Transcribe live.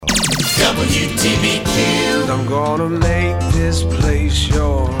WTBQ. I'm gonna make this place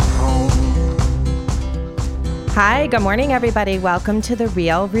your home. Hi, good morning, everybody. Welcome to the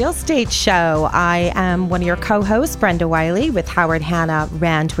Real Estate Show. I am one of your co-hosts, Brenda Wiley, with Howard Hanna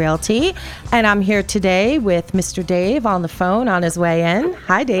Rand Realty. And I'm here today with Mr. Dave on the phone on his way in.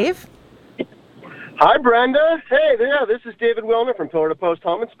 Hi, Dave. Hi, Brenda. Hey, yeah, this is David Wilner from Pillar to Post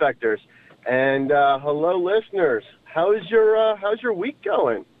Home Inspectors. And hello, listeners. How's your week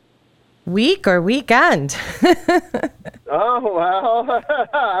going? Week or weekend? Oh, well,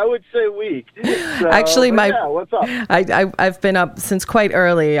 I would say week. So, actually, what's up? I've been up since quite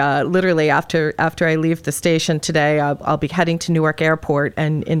early. Literally after I leave the station today, I'll be heading to Newark Airport,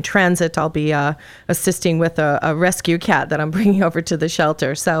 and in transit, I'll be assisting with a rescue cat that I'm bringing over to the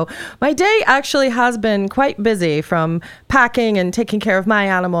shelter. So my day actually has been quite busy, from packing and taking care of my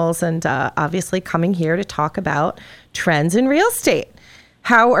animals, and obviously coming here to talk about trends in real estate.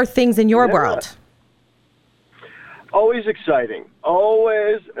 How are things in your world? Always exciting.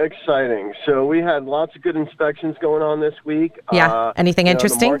 Always exciting. So we had lots of good inspections going on this week. Yeah. Anything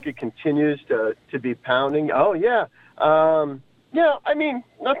interesting? The market continues to be pounding. Oh, yeah. I mean,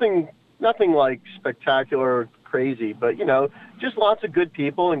 nothing like spectacular or crazy, but, just lots of good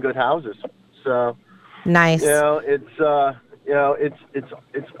people and good houses. So nice. It's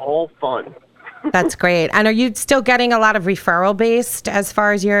all fun. That's great. And are you still getting a lot of referral based as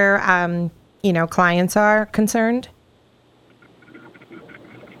far as your, clients are concerned?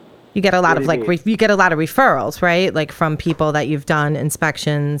 You get a lot of you get a lot of referrals, right? Like from people that you've done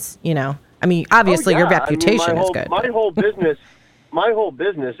inspections, I mean, obviously your reputation is good. My whole business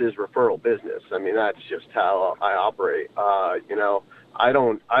is referral business. I mean, that's just how I operate. I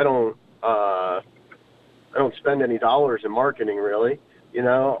don't spend any dollars in marketing, really.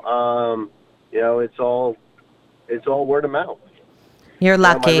 It's all word of mouth. You're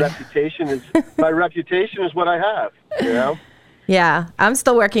lucky. My reputation is what I have. Yeah, I'm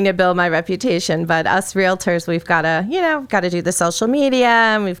still working to build my reputation, but us realtors, we've got to do the social media,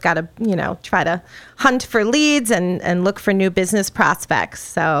 and we've got to, try to hunt for leads and look for new business prospects.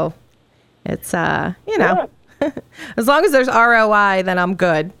 So it's, as long as there's ROI, then I'm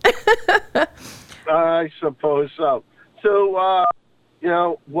good. I suppose so. So,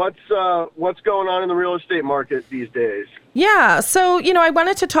 what's going on in the real estate market these days? Yeah. So, I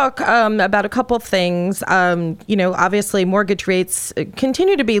wanted to talk about a couple of things. Obviously mortgage rates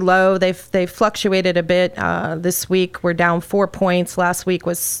continue to be low. They've fluctuated a bit. This week we're down 4 points. Last week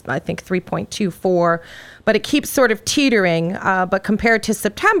was, I think, 3.24, but it keeps sort of teetering. But compared to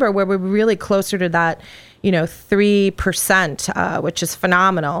September, where we're really closer to that, 3%, which is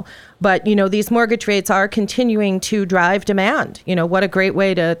phenomenal. But, these mortgage rates are continuing to drive demand. What a great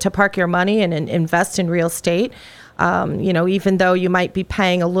way to park your money and invest in real estate. Even though you might be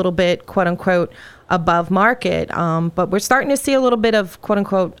paying a little bit, quote unquote, above market. But we're starting to see a little bit of, quote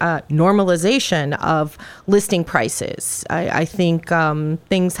unquote, normalization of listing prices. I think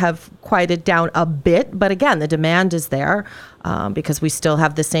things have quieted down a bit. But again, the demand is there because we still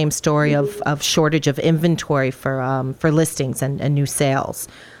have the same story of shortage of inventory for listings and new sales.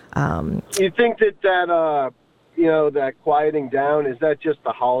 You think that that quieting down, is that just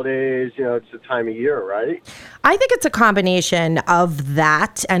the holidays? It's the time of year, right? I think it's a combination of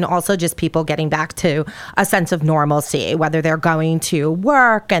that and also just people getting back to a sense of normalcy, whether they're going to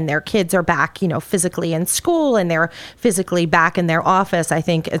work and their kids are back, physically in school and they're physically back in their office. I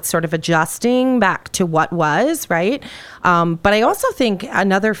think it's sort of adjusting back to what was, right? But I also think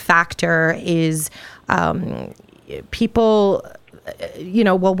another factor is people...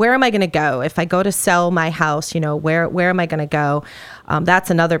 where am I going to go? If I go to sell my house, where am I going to go? That's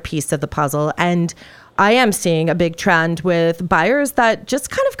another piece of the puzzle. And I am seeing a big trend with buyers that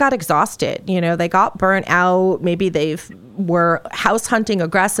just kind of got exhausted. They got burnt out. Maybe were house hunting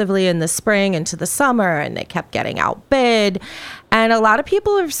aggressively in the spring into the summer, and they kept getting outbid. And a lot of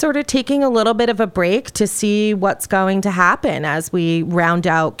people are sort of taking a little bit of a break to see what's going to happen as we round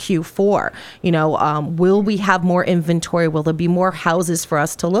out Q4. Will we have more inventory? Will there be more houses for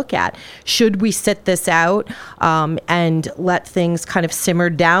us to look at? Should we sit this out and let things kind of simmer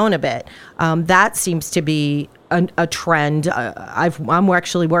down a bit? That seems to be a trend. I'm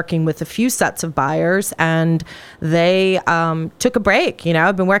actually working with a few sets of buyers, and they took a break.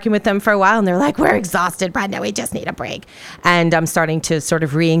 I've been working with them for a while, and they're like, "We're exhausted, Brenda. We just need a break." And I'm starting to sort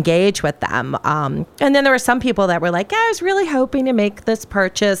of re-engage with them. And then there were some people that were like, "Yeah, I was really hoping to make this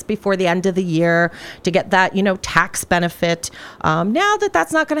purchase before the end of the year to get that, tax benefit. Now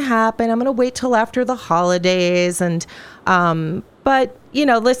that's not going to happen. I'm going to wait till after the holidays." And but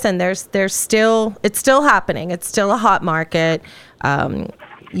listen, it's still happening. It's still a hot market.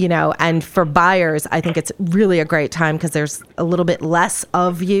 And for buyers, I think it's really a great time because there's a little bit less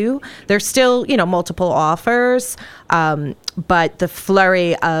of you. There's still, multiple offers, but the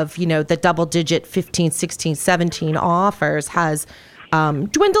flurry of, the double digit 15, 16, 17 offers has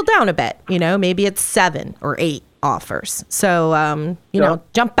dwindled down a bit. Maybe it's 7 or 8 offers. So,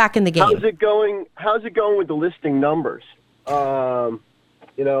 jump back in the game. How's it going with the listing numbers? Are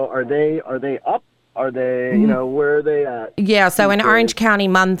they up? Are they, where are they at? Yeah, so in Orange County,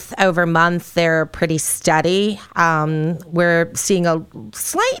 month over month, they're pretty steady. We're seeing a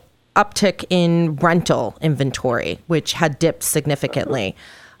slight uptick in rental inventory, which had dipped significantly.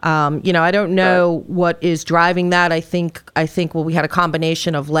 I don't know what is driving that. I think we had a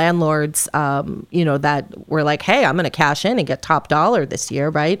combination of landlords, that were like, hey, I'm going to cash in and get top dollar this year,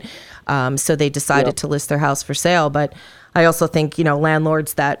 right? So they decided to list their house for sale. But I also think,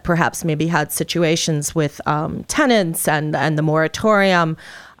 landlords that perhaps maybe had situations with tenants and the moratorium,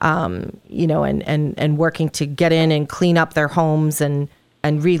 and working to get in and clean up their homes and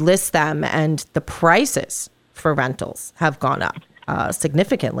relist them. And the prices for rentals have gone up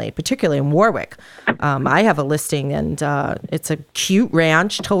significantly, particularly in Warwick. I have a listing and it's a cute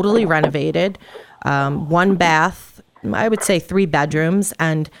ranch, totally renovated, 1 bath, I would say 3 bedrooms,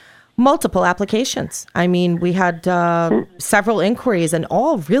 and multiple applications. I mean, we had several inquiries and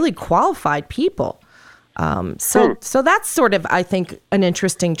all really qualified people. So that's sort of, I think, an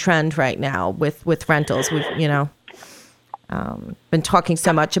interesting trend right now with rentals. We've, been talking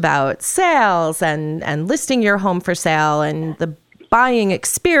so much about sales and listing your home for sale and the buying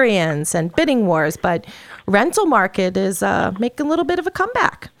experience and bidding wars, but rental market is making a little bit of a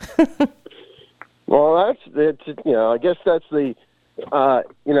comeback. Well, I guess that's the,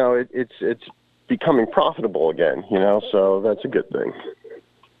 it's becoming profitable again, so that's a good thing.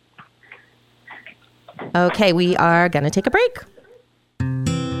 Okay, we are going to take a break.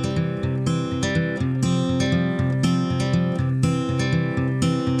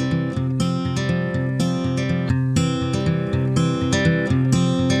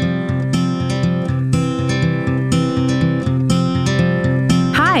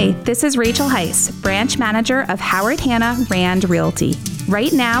 Hi, this is Rachel Heiss, branch manager of Howard Hanna Rand Realty.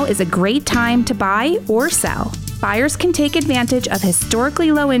 Right now is a great time to buy or sell. Buyers can take advantage of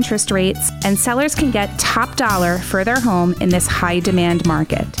historically low interest rates, and sellers can get top dollar for their home in this high demand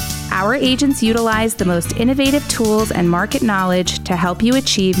market. Our agents utilize the most innovative tools and market knowledge to help you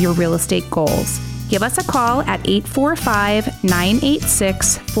achieve your real estate goals. Give us a call at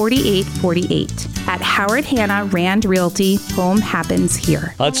 845-986-4848. At Howard Hanna Rand Realty, home happens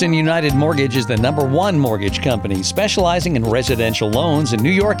here. Hudson United Mortgage is the #1 mortgage company specializing in residential loans in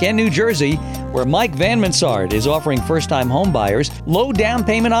New York and New Jersey, where Mike Van Mansard is offering first-time home buyers low down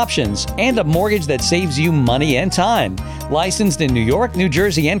payment options and a mortgage that saves you money and time. Licensed in New York, New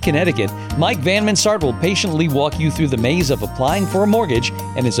Jersey, and Connecticut, Mike Van Mansard will patiently walk you through the maze of applying for a mortgage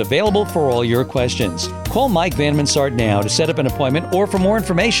and is available for all your questions. Call Mike Van Mansard now to set up an appointment, or for more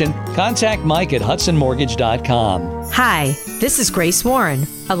information, contact Mike at HudsonMortgage.com. Hi, this is Grace Warren,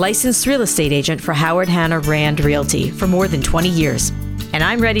 a licensed real estate agent for Howard Hanna Rand Realty for more than 20 years. And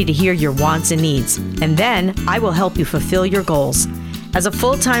I'm ready to hear your wants and needs, and then I will help you fulfill your goals. As a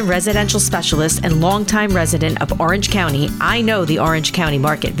full-time residential specialist and longtime resident of Orange County, I know the Orange County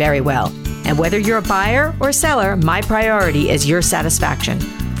market very well. And whether you're a buyer or seller, my priority is your satisfaction.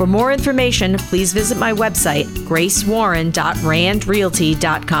 For more information, please visit my website,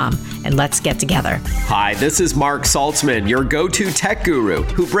 gracewarren.randrealty.com, and let's get together. Hi, this is Mark Saltzman, your go-to tech guru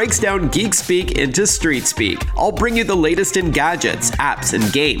who breaks down geek speak into street speak. I'll bring you the latest in gadgets, apps,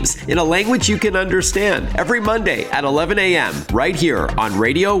 and games in a language you can understand every Monday at 11 a.m. right here on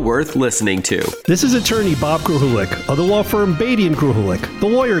Radio Worth Listening To. This is attorney Bob Gruhalik of the law firm Beatty & Gruhalik, the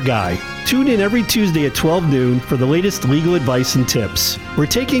lawyer guy. Tune in every Tuesday at 12 noon for the latest legal advice and tips. We're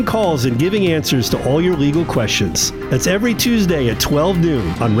taking calls and giving answers to all your legal questions. That's every Tuesday at 12 noon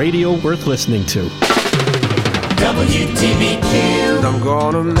on Radio Worth Listening To. WTBQ. I'm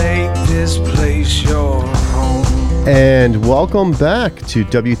gonna make this place your home. And welcome back to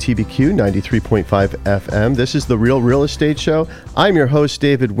WTBQ 93.5 FM. This is the Real Real Estate Show. I'm your host,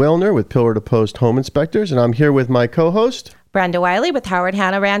 David Wilner with Pillar to Post Home Inspectors, and I'm here with my co-host, Brenda Wiley with Howard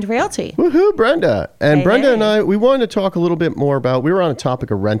Hanna Rand Realty. Woohoo, Brenda. And Hey, Brenda hey. and I, we wanted to talk a little bit more about, we were on a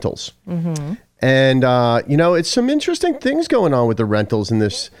topic of rentals. Mm-hmm. And, it's some interesting things going on with the rentals in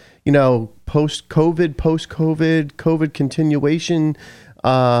this, post-COVID, COVID continuation,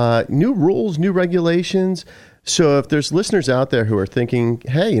 new rules, new regulations. So if there's listeners out there who are thinking,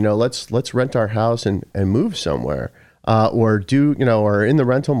 hey, let's rent our house and move somewhere, or in the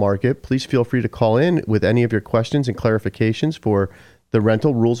rental market, please feel free to call in with any of your questions and clarifications for the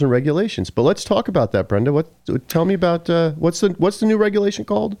rental rules and regulations. But let's talk about that, Brenda. Tell me about what's the new regulation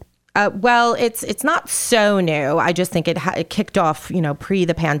called? Well, it's not so new. I just think it kicked off, pre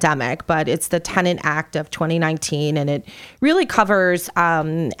the pandemic, but it's the Tenant Act of 2019, and it really covers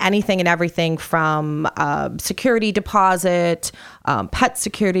anything and everything from security deposit, pet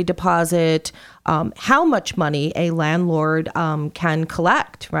security deposit, how much money a landlord can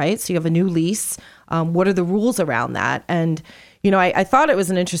collect, right? So you have a new lease. What are the rules around that? And I thought it was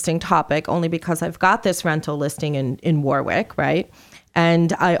an interesting topic only because I've got this rental listing in Warwick, right?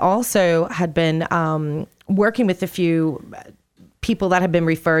 And I also had been working with a few people that had been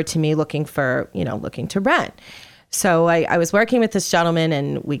referred to me looking to rent. So I was working with this gentleman,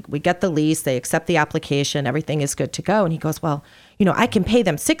 and we get the lease, they accept the application, everything is good to go. And he goes, well, I can pay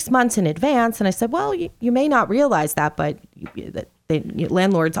them 6 months in advance. And I said, well, you may not realize that, but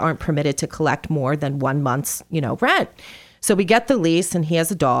landlords aren't permitted to collect more than 1 month's, rent. So we get the lease, and he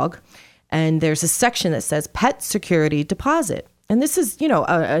has a dog, and there's a section that says pet security deposit. And this is,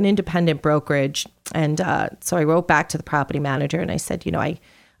 an independent brokerage. And so I wrote back to the property manager, and I said,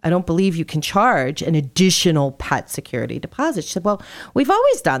 I don't believe you can charge an additional pet security deposit. She said, well, we've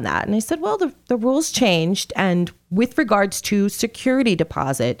always done that. And I said, well, the rules changed. And with regards to security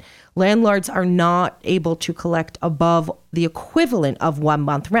deposit, landlords are not able to collect above the equivalent of 1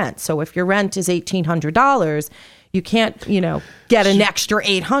 month rent. So if your rent is $1,800, you can't, get an extra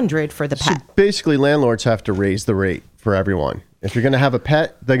 $800 for the pet. So basically, landlords have to raise the rate for everyone. If you're going to have a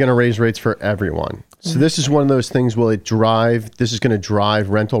pet, they're going to raise rates for everyone. So this is one of those things. This is going to drive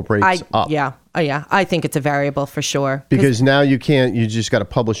rental rates up. Yeah. I think it's a variable for sure. Because now you just got to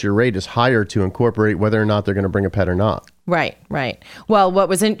publish your rate as higher to incorporate whether or not they're going to bring a pet or not. Right. Well, what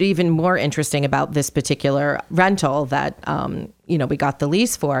was even more interesting about this particular rental that, we got the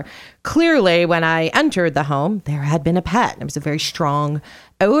lease for, clearly when I entered the home, there had been a pet. It was a very strong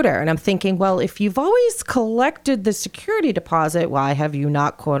odor. And I'm thinking, well, if you've always collected the security deposit, why have you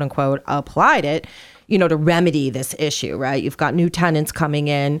not, quote unquote, applied it, to remedy this issue, right? You've got new tenants coming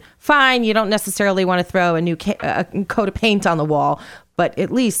in. Fine, you don't necessarily want to throw a new coat of paint on the wall, but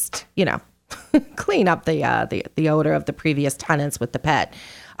at least, clean up the odor of the previous tenants with the pet.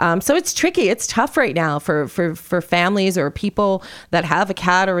 So it's tricky. It's tough right now for families or people that have a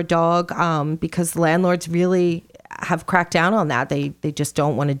cat or a dog because landlords really have cracked down on that. They just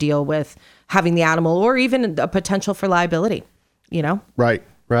don't want to deal with having the animal or even a potential for liability, Right.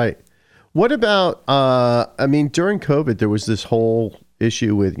 What about, during COVID, there was this whole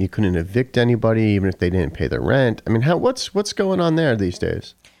issue with you couldn't evict anybody even if they didn't pay their rent. I mean, what's going on there these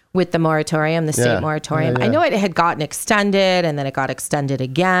days? With the moratorium, the state moratorium. Yeah. I know it had gotten extended and then it got extended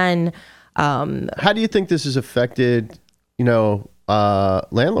again. How do you think this has affected,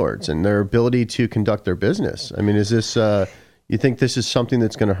 landlords and their ability to conduct their business? I mean, is this, you think this is something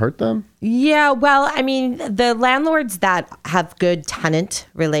that's going to hurt them? Yeah, well, the landlords that have good tenant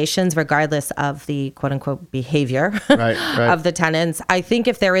relations, regardless of the quote unquote behavior of the tenants, I think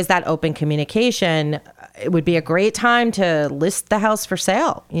if there is that open communication, it would be a great time to list the house for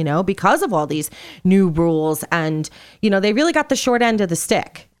sale, because of all these new rules. And, they really got the short end of the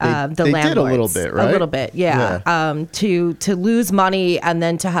stick. They landlords did a little bit, right? A little bit, yeah. To lose money and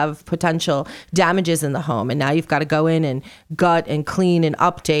then to have potential damages in the home. And now you've got to go in and gut and clean and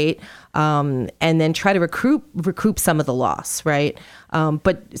update and then try to recoup some of the loss, right?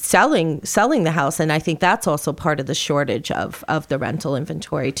 But selling the house, and I think that's also part of the shortage of the rental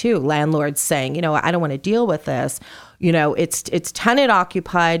inventory too. Landlords saying, I don't want to deal with this. It's tenant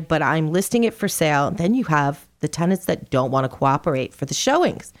occupied, but I'm listing it for sale. And then you have the tenants that don't want to cooperate for the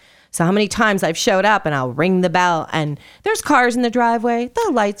showings. So how many times I've showed up and I'll ring the bell and there's cars in the driveway,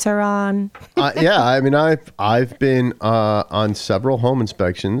 the lights are on. I've been on several home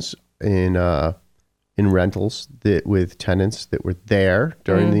inspections in rentals with tenants that were there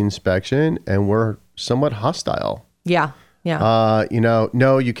during the inspection and were somewhat hostile. Yeah.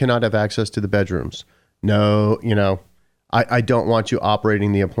 No, you cannot have access to the bedrooms. No, I don't want you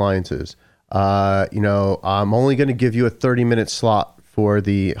operating the appliances. I'm only going to give you a 30-minute slot for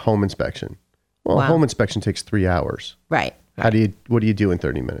the home inspection. Well, a home inspection takes 3 hours. Right. What do you do in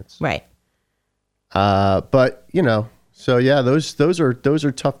 30 minutes? Right. But so yeah, those are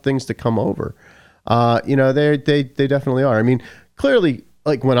tough things to come over. They definitely are. I mean, clearly,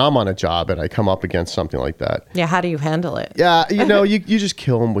 like when I'm on a job and I come up against something like that. Yeah. How do you handle it? Yeah. You just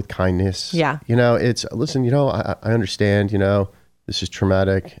kill them with kindness. Yeah. Listen, I understand, this is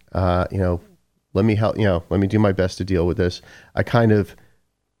traumatic. Let me help, let me do my best to deal with this. I kind of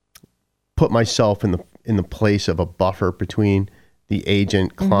put myself in the place of a buffer between the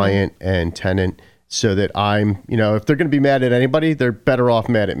agent, client, and tenant. so that I'm, if they're going to be mad at anybody, they're better off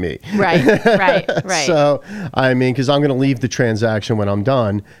mad at me. Right. So, I mean, because I'm going to leave the transaction when I'm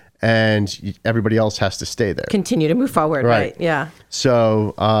done, and everybody else has to stay there. Continue to move forward, right? Yeah.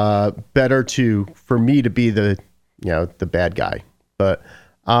 So, better for me to be the bad guy. But,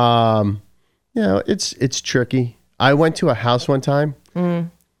 it's tricky. I went to a house one time,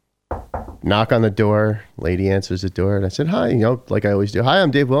 knock on the door, lady answers the door, and I said, hi, like I always do. Hi,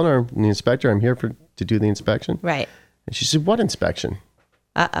 I'm Dave Wilner, I'm the inspector. I'm here to do the inspection. Right. And she said, what inspection?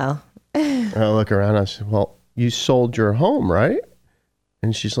 Uh-oh. And I look around, I said, well, you sold your home, right?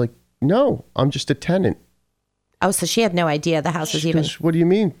 And she's like, no, I'm just a tenant. Oh, so she had no idea the house was even... What do you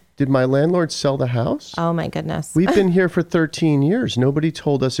mean? Did my landlord sell the house? Oh, my goodness. We've been here for 13 years. Nobody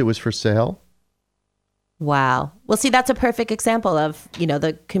told us it was for sale. Wow. Well, see, that's a perfect example of,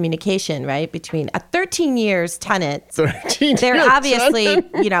 the communication, right? Between a 13 years tenant. 13 They're years obviously,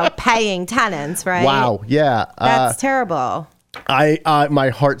 tenant? Paying tenants, right? Wow. Yeah. That's terrible.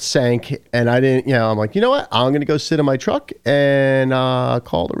 My heart sank, and I didn't, I'm like, you know what? I'm going to go sit in my truck and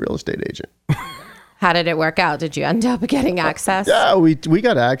call the real estate agent. How did it work out? Did you end up getting access? Yeah, we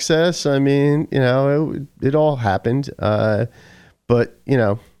got access. I mean, it all happened. But,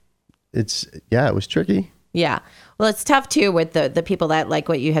 it was tricky. Yeah. Well, it's tough too with the people that, like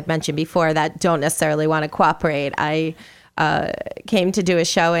what you had mentioned before, that don't necessarily want to cooperate. I came to do a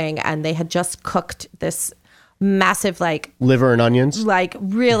showing, and they had just cooked this massive, like, liver and onions, like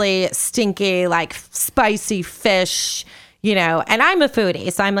really stinky, like spicy fish, and I'm a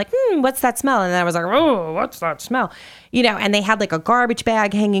foodie. So I'm like, what's that smell? And then I was like, oh, what's that smell? And they had like a garbage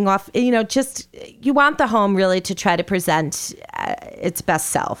bag hanging off, just, you want the home really to try to present its best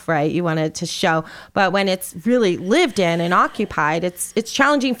self, right? You want it to show, but when it's really lived in and occupied, it's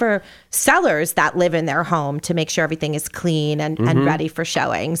challenging for sellers that live in their home to make sure everything is clean and ready for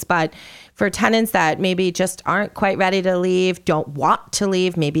showings. But for tenants that maybe just aren't quite ready to leave, don't want to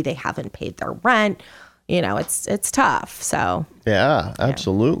leave, maybe they haven't paid their rent, it's tough. So yeah,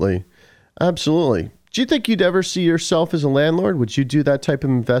 absolutely. Absolutely. Do you think you'd ever see yourself as a landlord? Would you do that type of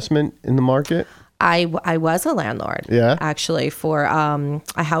investment in the market? I was a landlord, actually, for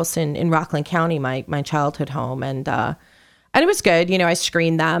a house in Rockland County, my childhood home, and it was good. I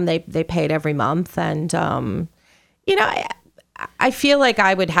screened them; they paid every month, and I feel like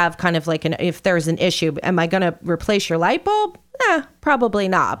I would have kind of like if there's an issue, am I going to replace your light bulb? Probably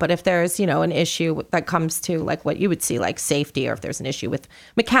not. But if there's, an issue that comes to like what you would see, like safety, or if there's an issue with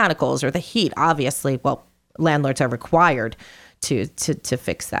mechanicals or the heat, obviously, well, landlords are required to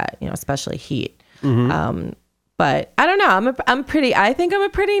fix that, especially heat. But I don't know. I think I'm a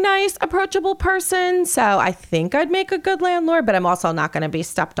pretty nice, approachable person. So I think I'd make a good landlord, but I'm also not going to be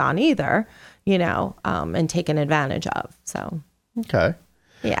stepped on either, and taken advantage of. So. Okay.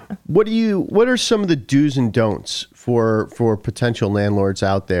 Yeah. What are some of the do's and don'ts for potential landlords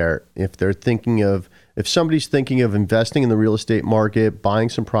out there if somebody's thinking of investing in the real estate market, buying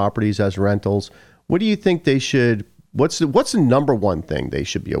some properties as rentals? What do you think what's the number one thing they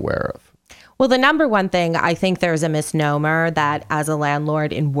should be aware of? Well, the number one thing, I think there's a misnomer that as a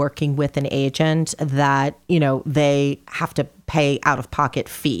landlord in working with an agent that, they have to pay out-of-pocket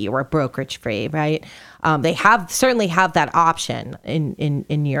fee or a brokerage fee, right? They certainly have that option in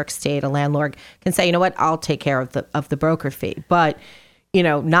New York State. A landlord can say, you know what, I'll take care of the broker fee. But,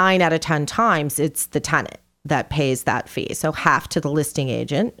 9 out of 10 times it's the tenant that pays that fee. So half to the listing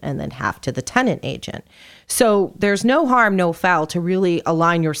agent and then half to the tenant agent. So there's no harm, no foul to really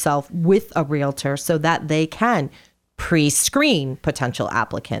align yourself with a realtor so that they can pre-screen potential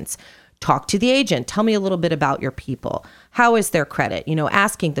applicants. Talk to the agent. Tell me a little bit about your people. How is their credit?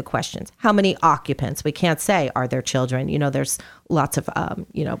 Asking the questions. How many occupants? We can't say, are there children? There's lots of,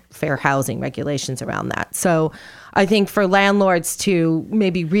 fair housing regulations around that. So I think for landlords to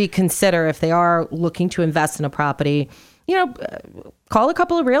maybe reconsider if they are looking to invest in a property, call a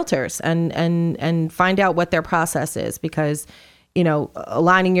couple of realtors and find out what their process is, because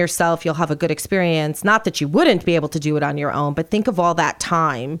aligning yourself, you'll have a good experience. Not that you wouldn't be able to do it on your own, but think of all that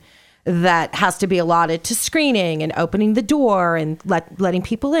time that has to be allotted to screening and opening the door and letting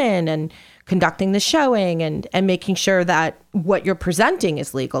people in and conducting the showing and making sure that what you're presenting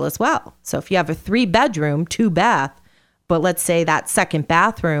is legal as well. So if you have a 3-bedroom, 2-bath, but let's say that second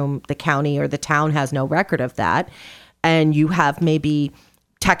bathroom, the county or the town has no record of that, and you have maybe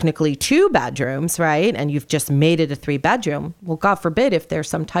technically 2 bedrooms, right? And you've just made it a 3-bedroom. Well, God forbid, if there's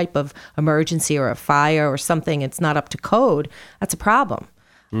some type of emergency or a fire or something, it's not up to code, that's a problem.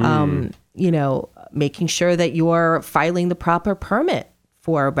 Making sure that you're filing the proper permit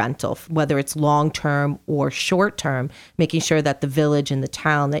for a rental, whether it's long-term or short-term, making sure that the village and the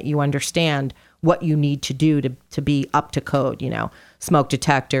town that you understand what you need to do to be up to code, smoke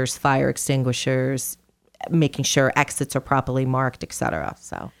detectors, fire extinguishers, making sure exits are properly marked, etc.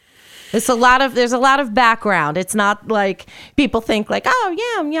 So there's a lot of background. It's not like people think like, oh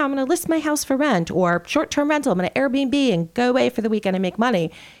yeah, I'm going to list my house for rent or short-term rental. I'm going to Airbnb and go away for the weekend and make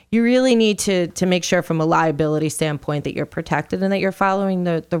money. You really need to make sure from a liability standpoint that you're protected and that you're following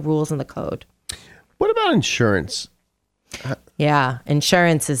the rules and the code. What about insurance? Yeah,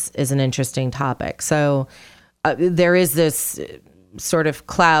 insurance is an interesting topic. So there is this sort of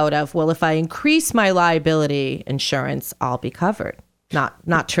cloud of, well, if I increase my liability insurance, I'll be covered.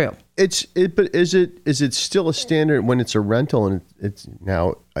 Not true. But is it still a standard when it's a rental and it's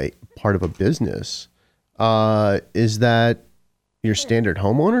now a part of a business? Is that your standard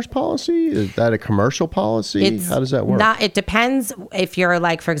homeowner's policy? Is that a commercial policy? How does that work? It depends if you're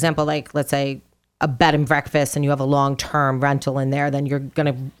like, for example, like let's say a bed and breakfast and you have a long-term rental in there, then you're going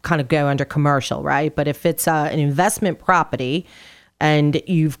to kind of go under commercial, right? But if it's an investment property and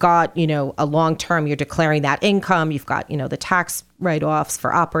you've got, a long-term, you're declaring that income, you've got, the tax write-offs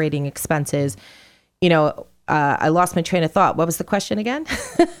for operating expenses, I lost my train of thought. What was the question again?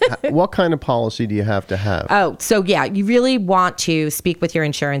 What kind of policy do you have to have? Oh, so yeah, you really want to speak with your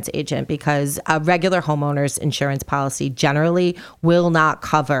insurance agent because a regular homeowner's insurance policy generally will not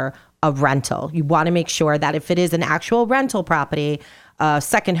cover a rental. You want to make sure that if it is an actual rental property,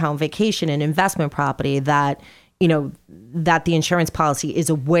 second home, vacation, and investment property, that that the insurance policy is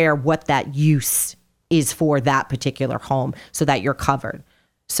aware what that use is for that particular home so that you're covered.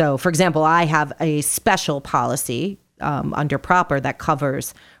 So, for example, I have a special policy under Proper that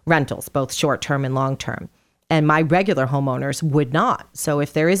covers rentals, both short-term and long-term. And my regular homeowners would not. So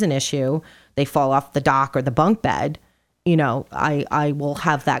if there is an issue, they fall off the dock or the bunk bed, I will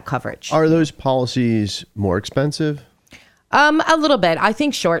have that coverage. Are those policies more expensive? A little bit. I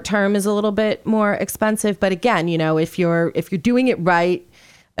think short term is a little bit more expensive, but again, if you're doing it right,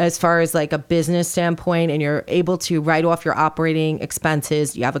 as far as like a business standpoint, and you're able to write off your operating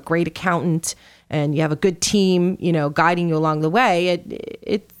expenses, you have a great accountant, and you have a good team, guiding you along the way.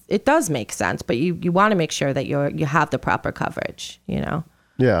 It does make sense, but you want to make sure that you have the proper coverage. Yeah,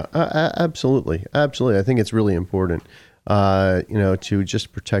 absolutely. I think it's really important. To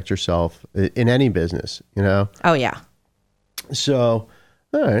just protect yourself in any business, Oh, yeah. So,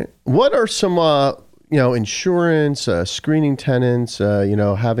 all right. What are some, insurance, screening tenants,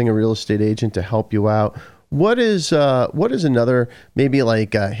 having a real estate agent to help you out? What is another maybe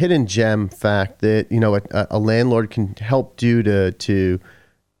like a hidden gem fact that, a landlord can help do to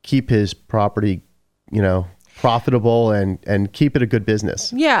keep his property, profitable and keep it a good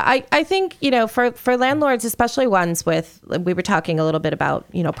business? Yeah, I think, for landlords, especially ones we were talking a little bit about,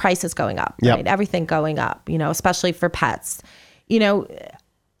 prices going up, Yep. right? Everything going up, especially for pets,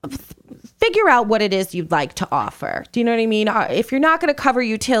 figure out what it is you'd like to offer. Do you know what I mean? If you're not going to cover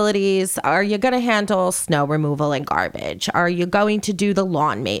utilities, are you going to handle snow removal and garbage? Are you going to do the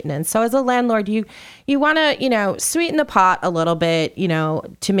lawn maintenance? So as a landlord, you want to, sweeten the pot a little bit,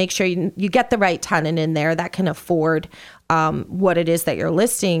 to make sure you get the right tenant in there that can afford what it is that you're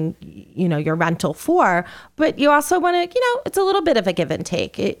listing, your rental for. But you also want to, it's a little bit of a give and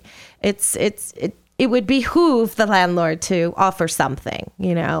take. It would behoove the landlord to offer something,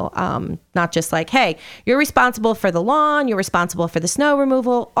 not just like, hey, you're responsible for the lawn, you're responsible for the snow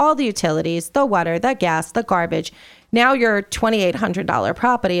removal, all the utilities, the water, the gas, the garbage. Now your $2,800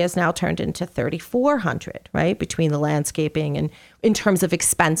 property is now turned into $3,400, right? Between the landscaping and in terms of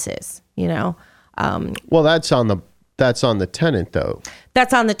expenses, Well, that's on the tenant though.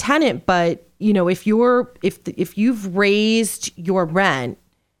 That's on the tenant, but if you've raised your rent,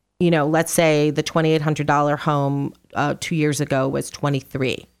 let's say the $2,800 home 2 years ago was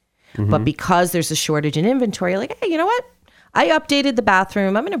 $23,000. Mm-hmm. But because there's a shortage in inventory, you're like, hey, you know what? I updated the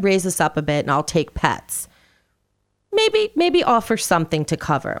bathroom. I'm going to raise this up a bit and I'll take pets. Maybe offer something to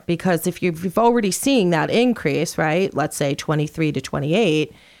cover, because if you've already seen that increase, right? Let's say 23 to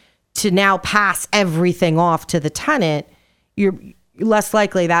 28, to now pass everything off to the tenant, you're less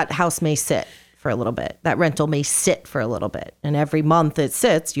likely that house may sit for a little bit. That rental may sit for a little bit. And every month it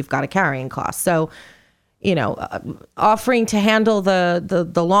sits, you've got a carrying cost. So, offering to handle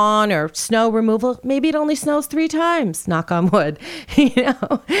the lawn or snow removal, maybe it only snows 3 times, knock on wood.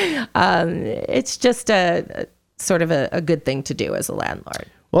 It's just a sort of a good thing to do as a landlord.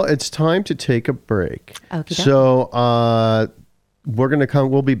 Well, it's time to take a break. Okay. So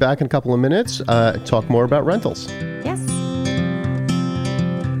we'll be back in a couple of minutes, talk more about rentals. Yes.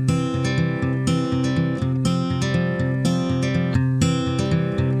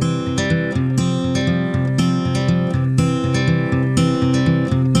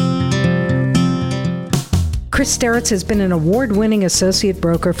 Chris Steritz has been an award-winning associate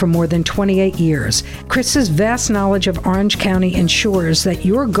broker for more than 28 years. Chris's vast knowledge of Orange County ensures that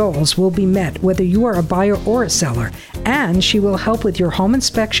your goals will be met whether you are a buyer or a seller, and she will help with your home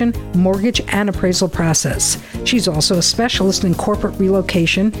inspection, mortgage, and appraisal process. She's also a specialist in corporate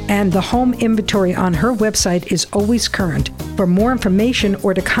relocation, and the home inventory on her website is always current. For more information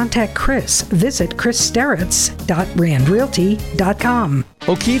or to contact Chris, visit chrissteritz.randrealty.com.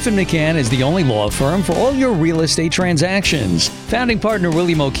 O'Keefe & McCann is the only law firm for all your real estate transactions. Founding partner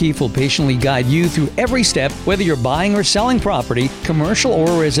William O'Keefe will patiently guide you through every step, whether you're buying or selling property, commercial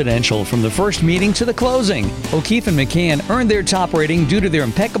or residential, from the first meeting to the closing. O'Keefe & McCann earned their top rating due to their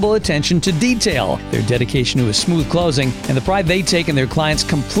impeccable attention to detail, their dedication to a smooth closing, and the pride they take in their clients'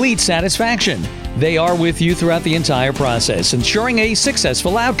 complete satisfaction. They are with you throughout the entire process, ensuring a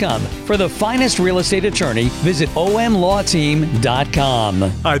successful outcome. For the finest real estate attorney, visit omlawteam.com.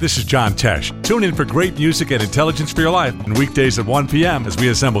 Hi, this is John Tesh. Tune in for great music and intelligence for your life on weekdays at 1 p.m. as we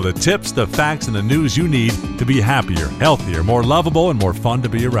assemble the tips, the facts, and the news you need to be happier, healthier, more lovable, and more fun to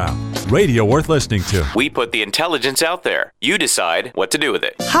be around. Radio worth listening to. We put the intelligence out there. You decide what to do with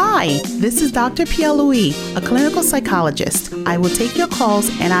it. Hi, this is Dr. Pierre Louis, a clinical psychologist. I will take your calls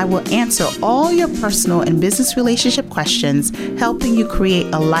and I will answer all your personal and business relationship questions, helping you create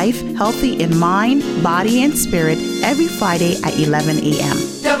a life healthy in mind, body, and spirit every Friday at 11 a.m.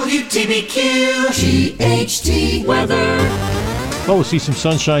 WTBQ GHT weather. Well, we'll see some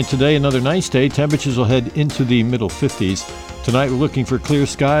sunshine today. Another nice day. Temperatures will head into the middle 50s. Tonight, we're looking for clear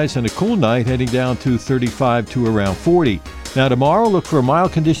skies and a cool night, heading down to 35 to around 40. Now, tomorrow, look for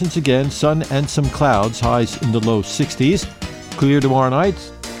mild conditions again, sun and some clouds, highs in the low 60s. Clear tomorrow night.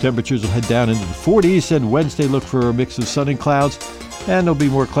 Temperatures will head down into the 40s, and Wednesday, look for a mix of sun and clouds, and there'll be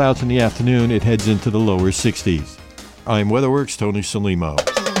more clouds in the afternoon. It heads into the lower 60s. I'm WeatherWorks' Tony Salimo.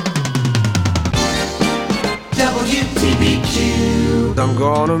 WTBQ. I'm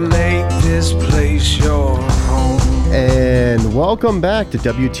gonna make this place your home. And welcome back to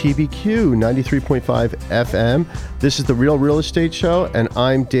WTBQ 93.5 FM. This is the Real Real Estate Show, and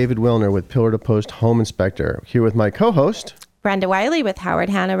I'm David Wilner with Pillar to Post Home Inspector, here with my co-host Brenda Wiley with Howard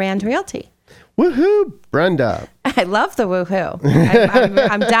Hanna Rand Realty. Woohoo, Brenda. I love the woohoo.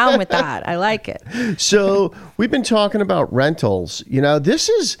 I'm down with that. I like it. So we've been talking about rentals. You know,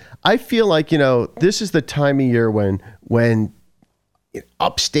 I feel like, this is the time of year when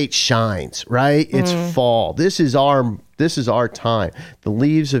upstate shines, right? It's fall. This is our time. The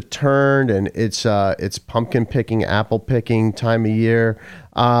leaves have turned, and it's pumpkin picking, apple picking time of year.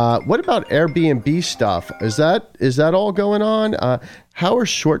 What about Airbnb stuff? Is that all going on? How are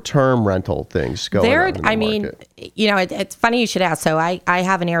short-term rental things going on in the market? It's funny you should ask. So I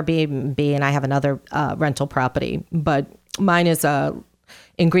have an Airbnb and I have another rental property, but mine is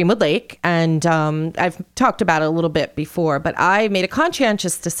in Greenwood Lake, and I've talked about it a little bit before, but I made a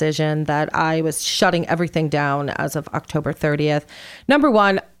conscientious decision that I was shutting everything down as of October 30th. Number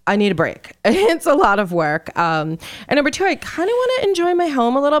one, I need a break. It's a lot of work. And number two, I kind of want to enjoy my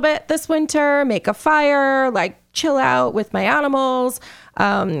home a little bit this winter, make a fire, chill out with my animals.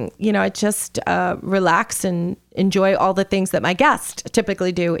 I just relax and enjoy all the things that my guests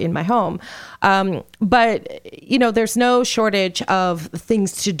typically do in my home. But there's no shortage of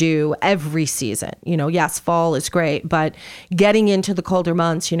things to do every season. Yes, fall is great, but getting into the colder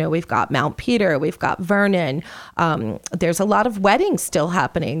months, we've got Mount Peter, we've got Vernon. There's a lot of weddings still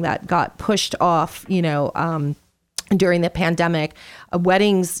happening that got pushed off, during the pandemic.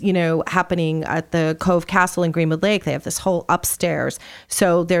 Weddings, happening at the Cove Castle in Greenwood Lake. They have this whole upstairs.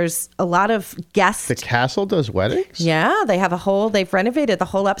 So there's a lot of guests. The castle does weddings? Yeah, they've renovated the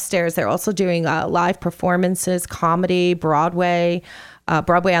whole upstairs. They're also doing live performances, comedy, Broadway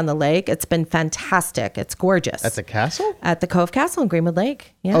on the lake. It's been fantastic. It's gorgeous. At the castle? At the Cove Castle in Greenwood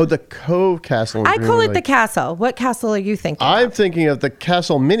Lake. Yeah. Oh, the Cove Castle in I Greenwood call it Lake. The castle. What castle are you thinking I'm of? thinking of the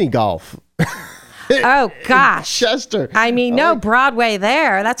Castle Mini Golf. Oh, gosh. Chester. No Broadway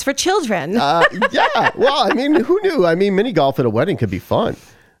there. That's for children. Yeah. Well, who knew? Mini golf at a wedding could be fun.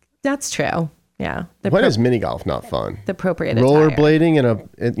 That's true. Yeah. When is mini golf not fun? The appropriate rollerblading in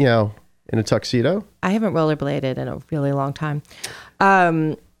a tuxedo? I haven't rollerbladed in a really long time.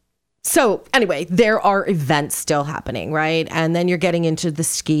 So anyway, there are events still happening, right? And then you're getting into the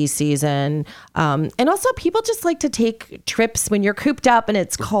ski season. And also people just like to take trips when you're cooped up and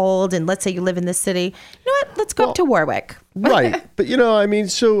it's cold. And let's say you live in the city. You know what? Let's go up to Warwick. Right. But,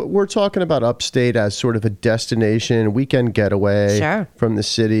 so we're talking about upstate as sort of a destination, weekend getaway from the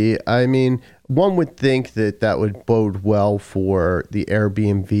city. One would think that would bode well for the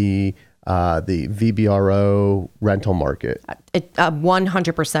Airbnb, the VBRO rental market. It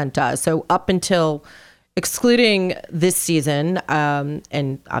 100% does. So up until excluding this season,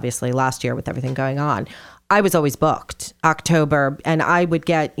 and obviously last year with everything going on, I was always booked October, and I would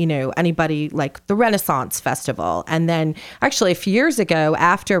get, anybody like the Renaissance Festival. And then actually a few years ago,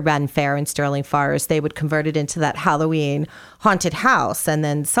 after Ren Fair in Sterling Forest, they would convert it into that Halloween haunted house. And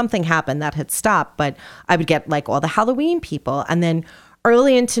then something happened that had stopped, but I would get like all the Halloween people. And then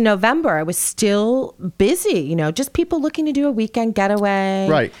early into November, I was still busy, just people looking to do a weekend getaway.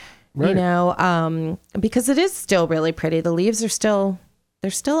 Right. Because it is still really pretty. The leaves are still,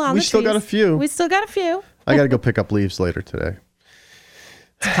 they're still on the trees. We still got a few. We still got a few. I got to go pick up leaves later today.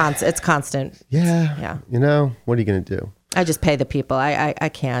 It's constant. Yeah. What are you going to do? I just pay the people. I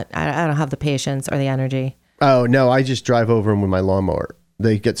can't. I don't have the patience or the energy. Oh, no. I just drive over them with my lawnmower.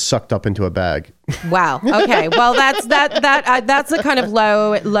 They get sucked up into a bag. Wow. Okay. Well, that's the kind of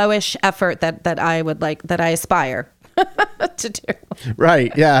lowish effort that I would like, that I aspire to do.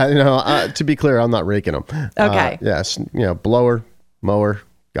 Right. Yeah. To be clear, I'm not raking them. Okay. Yes. Blower, mower,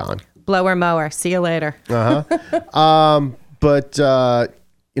 gone. Blower, mower. See you later. But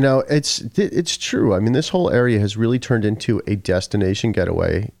it's true. I mean, this whole area has really turned into a destination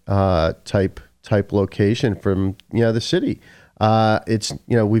getaway type location from the city. It's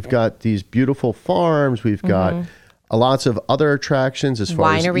we've got these beautiful farms. We've got lots of other attractions as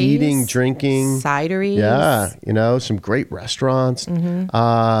far as eating, drinking, cideries. Yeah, some great restaurants.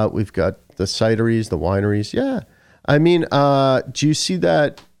 We've got the cideries, the wineries. Yeah, I mean, do you see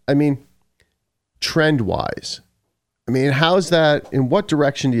that? I mean, trend-wise, how's that? In what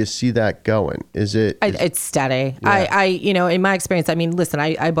direction do you see that going? It's steady. Yeah. In my experience, listen,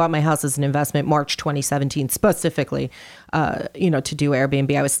 I bought my house as an investment March 2017 specifically, to do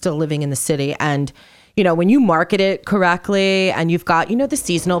Airbnb. I was still living in the city, and when you market it correctly and you've got, the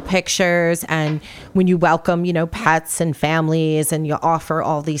seasonal pictures, and when you welcome, pets and families, and you offer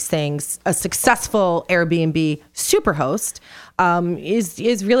all these things, a successful Airbnb superhost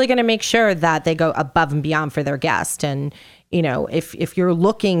is really going to make sure that they go above and beyond for their guest. And, if you're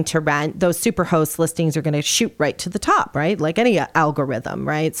looking to rent, those superhost listings are going to shoot right to the top, right? Like any algorithm,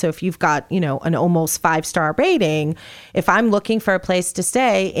 right? So if you've got, an almost 5-star rating, if I'm looking for a place to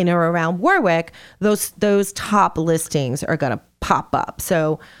stay in or around Warwick, those top listings are going to pop up.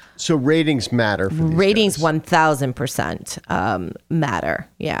 So ratings matter for these ratings guys. 1000% matter.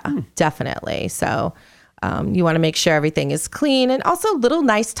 Yeah, definitely. So you want to make sure everything is clean, and also little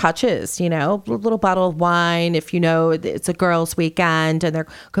nice touches, a little bottle of wine. If it's a girls' weekend and they're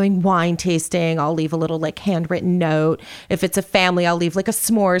going wine tasting, I'll leave a little like handwritten note. If it's a family, I'll leave like a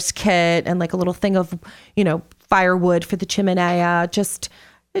s'mores kit and like a little thing of, firewood for the chimenea.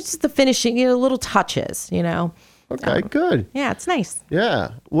 It's just the finishing, little touches, Okay, good. Yeah, it's nice.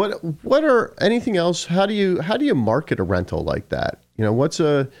 Yeah. What are anything else? How do you market a rental like that?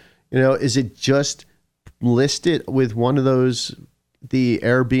 Is it just list it with one of those, the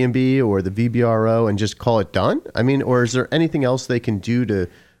Airbnb or the VBRO, and just call it done? Or is there anything else they can do to,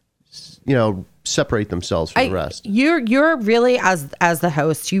 separate themselves from the rest? You're really, as the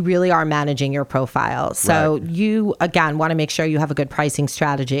host, you really are managing your profile. So you, again, want to make sure you have a good pricing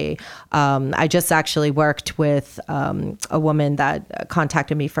strategy. I just actually worked with a woman that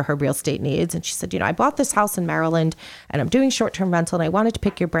contacted me for her real estate needs. And she said, I bought this house in Maryland and I'm doing short-term rental, and I wanted to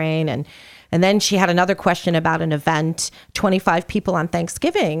pick your brain. And then she had another question about an event, 25 people on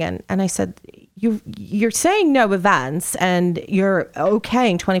Thanksgiving. And I said, you're saying no events and you're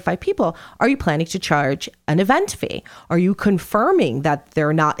okaying 25 people. Are you planning to charge an event fee? Are you confirming that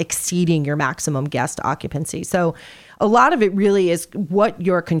they're not exceeding your maximum guest occupancy? So a lot of it really is what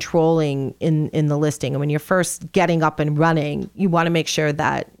you're controlling in the listing. And when you're first getting up and running, you want to make sure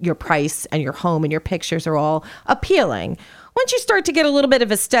that your price and your home and your pictures are all appealing. Once you start to get a little bit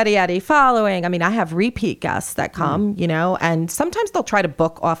of a steady Eddie following, I have repeat guests that come, and sometimes they'll try to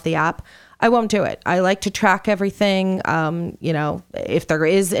book off the app. I won't do it. I like to track everything. If there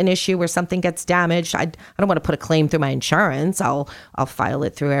is an issue where something gets damaged, I don't want to put a claim through my insurance. I'll file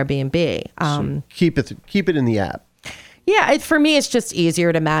it through Airbnb. So keep it in the app. Yeah, for me, it's just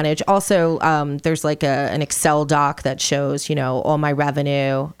easier to manage. Also, there's like an Excel doc that shows, all my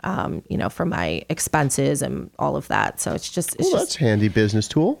revenue, for my expenses and all of that. So it's just that's a handy business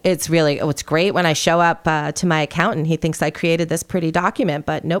tool. It's great when I show up to my accountant. He thinks I created this pretty document,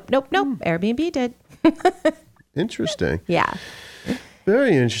 but nope. Airbnb did. Interesting. Yeah.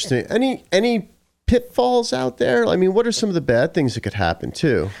 Very interesting. Any pitfalls out there? What are some of the bad things that could happen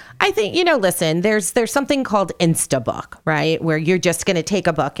too? I think, listen, there's something called Instabook, right? Where you're just going to take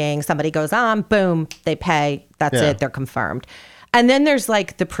a booking. Somebody goes on, boom, they pay. That's it. They're confirmed. And then there's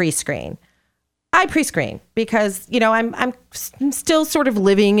like the pre-screen. I pre-screen because, I'm still sort of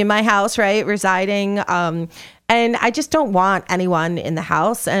living in my house, right? Residing. And I just don't want anyone in the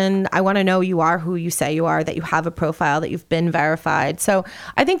house. And I want to know you are who you say you are, that you have a profile, that you've been verified. So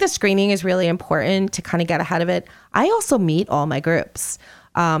I think the screening is really important to kind of get ahead of it. I also meet all my groups.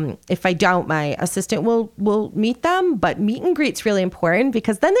 If I don't, my assistant will meet them, but meet and greet's really important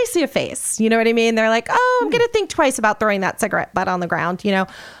because then they see a face. You know what I mean? They're like, oh, I'm going to think twice about throwing that cigarette butt on the ground,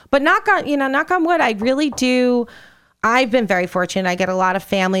 but knock on wood. I really do. I've been very fortunate. I get a lot of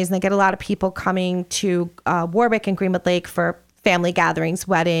families and I get a lot of people coming to Warwick and Greenwood Lake for family gatherings,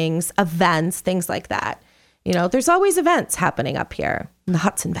 weddings, events, things like that. There's always events happening up here in the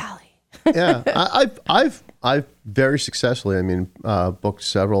Hudson Valley. Yeah, I've very successfully, booked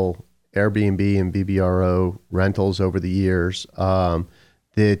several Airbnb and BBRO rentals over the years. Are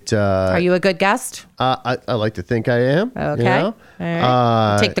you a good guest? I like to think I am. Okay. All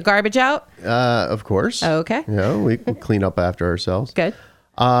right. Take the garbage out? Of course. Okay. We clean up after ourselves. Good.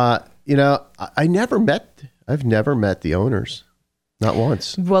 I've never met the owners. Not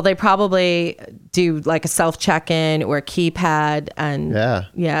once. Well, they probably do like a self check-in or a keypad, and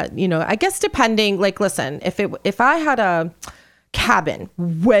I guess depending. Like, listen, if I had a cabin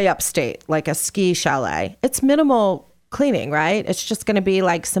way upstate, like a ski chalet, it's minimal cleaning, right? It's just going to be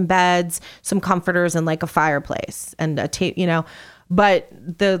like some beds, some comforters, and like a fireplace and a tape. But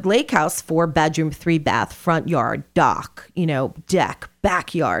the lake house, 4-bedroom, 3-bath, front yard, dock, deck,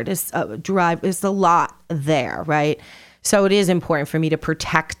 backyard is a lot there, right? So it is important for me to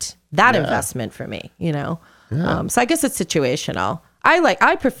protect that investment for me, So I guess it's situational.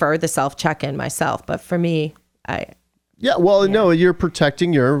 I prefer the self check-in myself, but for me, no, you're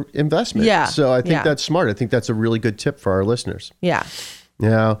protecting your investment. Yeah. So I think that's smart. I think that's a really good tip for our listeners. Yeah.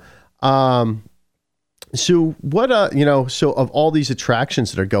 Yeah. So what, so of all these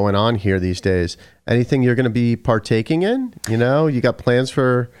attractions that are going on here these days, anything you're going to be partaking in? You got plans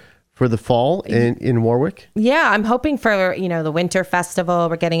for the fall in Warwick? Yeah, I'm hoping for, the winter festival.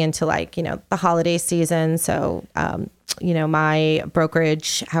 We're getting into the holiday season. So, my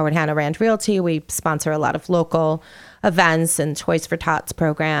brokerage, Howard Hanna Rand Realty, we sponsor a lot of local events and Toys for Tots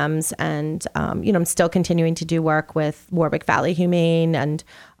programs. And, I'm still continuing to do work with Warwick Valley Humane and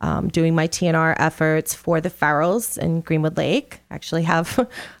doing my TNR efforts for the Farrells in Greenwood Lake. Actually,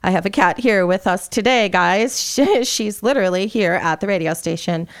 I have a cat here with us today, guys. She's literally here at the radio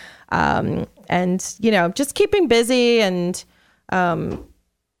station. And, just keeping busy and, a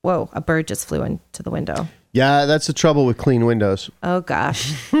bird just flew into the window. Yeah, that's the trouble with clean windows. Oh,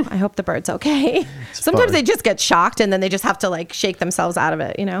 gosh. I hope the bird's okay. Sometimes they just get shocked and then they just have to shake themselves out of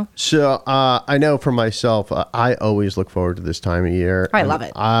it, So I know for myself, I always look forward to this time of year. I love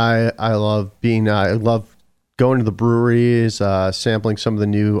it. I love going to the breweries, sampling some of the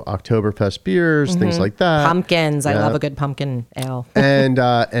new Oktoberfest beers, things like that. Pumpkins. I love a good pumpkin ale. and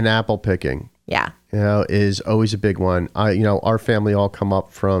apple picking. Yeah. Is always a big one. Our family all come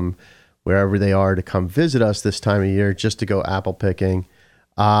up from wherever they are to come visit us this time of year just to go apple picking.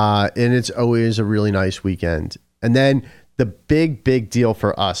 And it's always a really nice weekend. And then the big deal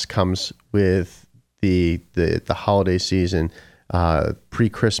for us comes with the holiday season,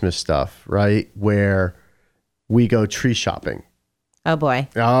 pre-Christmas stuff, right? Where we go tree shopping. Oh boy.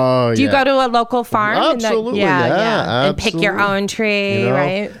 Oh, Do you go to a local farm? Absolutely. And pick your own tree,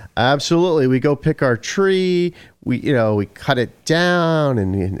 right? Absolutely. We go pick our tree. We cut it down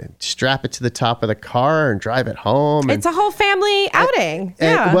and strap it to the top of the car and drive it home. It's a whole family outing.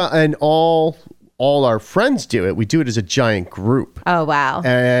 And all our friends do it. We do it as a giant group. Oh, wow.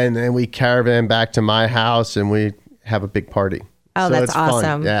 And then we caravan back to my house and we have a big party. Oh, so that's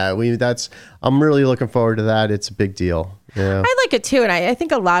awesome. Fun. Yeah, I'm really looking forward to that. It's a big deal. Yeah. I like it too. And I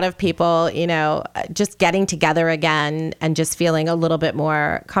think a lot of people, just getting together again and just feeling a little bit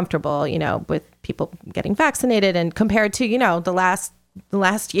more comfortable, with people getting vaccinated, and compared to, the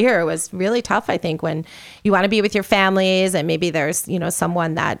last year was really tough. I think when you want to be with your families and maybe there's,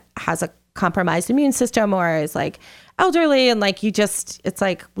 someone that has a compromised immune system or is elderly and it's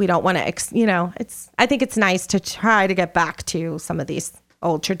we don't want to, I think it's nice to try to get back to some of these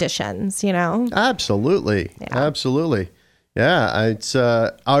old traditions, Absolutely. Yeah. Absolutely. Yeah. It's,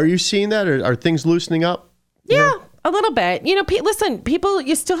 are you seeing that? Are things loosening up? Yeah, a little bit. Listen, people,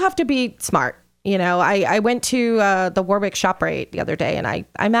 you still have to be smart. I went to the Warwick ShopRite the other day and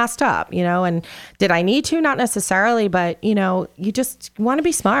I masked up, and did I need to? Not necessarily, but, you just want to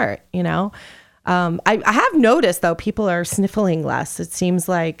be smart, I have noticed, though, people are sniffling less. It seems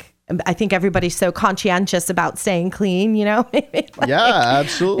like, I think everybody's so conscientious about staying clean, Yeah,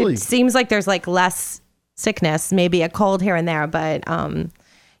 absolutely. It seems like there's less sickness, maybe a cold here and there, but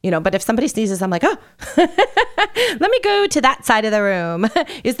but if somebody sneezes, I'm like, oh, let me go to that side of the room.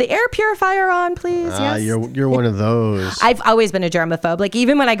 Is the air purifier on, please? Yes. You're one of those. I've always been a germaphobe. Like,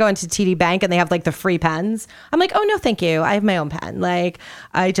 even when I go into TD Bank and they have like the free pens, I'm like, oh no, thank you. I have my own pen. Like,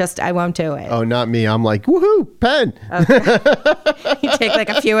 I won't do it. Oh, not me. I'm like, woohoo, pen. Okay. You take like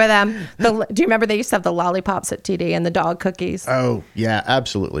a few of them. Do you remember they used to have the lollipops at TD and the dog cookies? Oh yeah,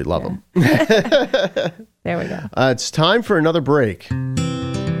 absolutely love them. There we go. It's time for another break.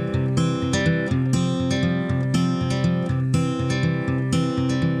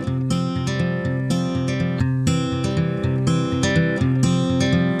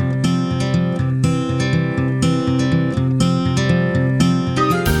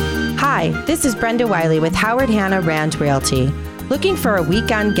 Hi, this is Brenda Wiley with Howard Hanna Rand Realty. Looking for a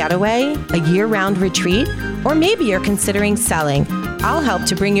weekend getaway, a year-round retreat, or maybe you're considering selling? I'll help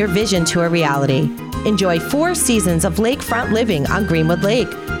to bring your vision to a reality. Enjoy 4 seasons of lakefront living on Greenwood Lake.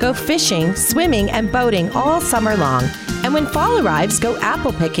 Go fishing, swimming, and boating all summer long. And when fall arrives, go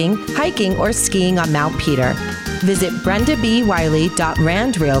apple picking, hiking, or skiing on Mount Peter. Visit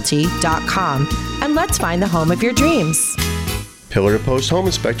brendabwiley.randrealty.com and let's find the home of your dreams. Pillar to Post Home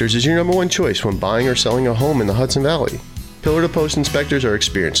Inspectors is your number one choice when buying or selling a home in the Hudson Valley. Pillar to Post inspectors are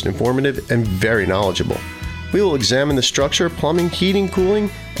experienced, informative, and very knowledgeable. We will examine the structure, plumbing, heating,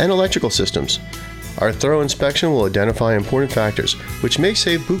 cooling, and electrical systems. Our thorough inspection will identify important factors, which may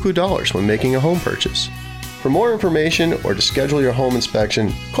save buku dollars when making a home purchase. For more information or to schedule your home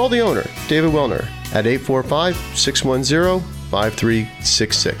inspection, call the owner, David Wilner, at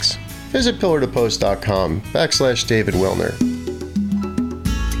 845-610-5366. Visit pillartopost.com/David Wilner.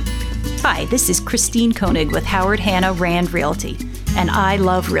 Hi, this is Christine Koenig with Howard Hanna Rand Realty, and I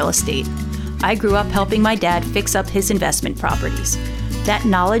love real estate. I grew up helping my dad fix up his investment properties. That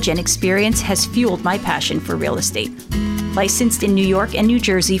knowledge and experience has fueled my passion for real estate. Licensed in New York and New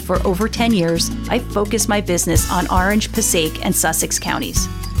Jersey for over 10 years, I focus my business on Orange, Passaic, and Sussex counties.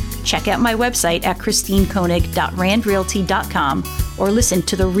 Check out my website at christinekoenig.randrealty.com or listen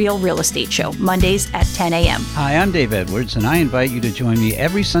to The Real Real Estate Show, Mondays at 10 a.m. Hi, I'm Dave Edwards, and I invite you to join me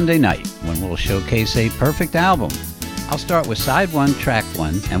every Sunday night when we'll showcase a perfect album. I'll start with side 1, track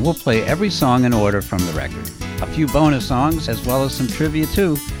 1, and we'll play every song in order from the record. A few bonus songs, as well as some trivia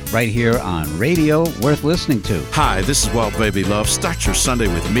too, right here on Radio Worth Listening to. Hi, this is Wild Baby Love. Start your Sunday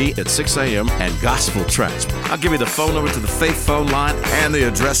with me at 6 a.m. and Gospel Tracks. I'll give you the phone number to the Faith phone line and the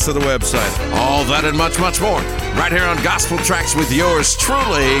address to the website. All that and much, much more. Right here on Gospel Tracks with yours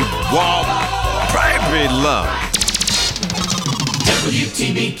truly, Wild Baby Love.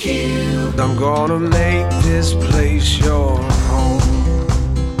 WTBQ. I'm gonna make this place your home.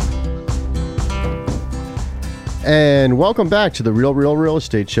 And welcome back to the Real Real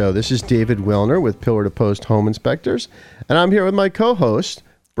Estate Show. This is David Wilner with Pillar to Post Home Inspectors, and I'm here with my co-host,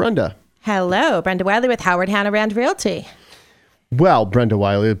 Brenda. Hello, Brenda Wiley with Howard Hanna Rand Realty. Well, Brenda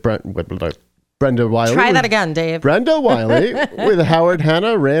Wiley. Brenda Wiley. Try that again, Dave. Brenda Wiley with Howard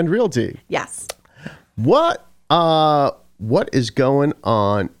Hanna Rand Realty. Yes. What is going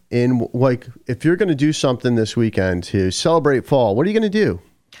on in, like, if you're going to do something this weekend to celebrate fall, what are you going to do?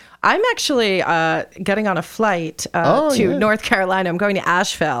 I'm actually getting on a flight to North Carolina. I'm going to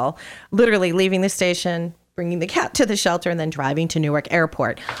Asheville, literally leaving the station, bringing the cat to the shelter, and then driving to Newark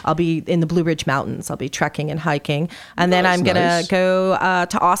Airport. I'll be in the Blue Ridge Mountains. I'll be trekking and hiking. And then I'm going to go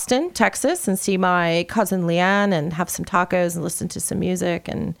to Austin, Texas, and see my cousin Leanne and have some tacos and listen to some music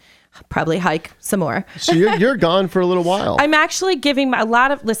and probably hike some more. So you're gone for a little while. I'm actually giving a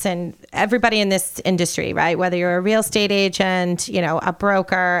lot of, listen, everybody in this industry, right? Whether you're a real estate agent, a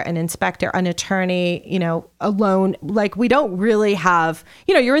broker, an inspector, an attorney, a loan, like we don't really have,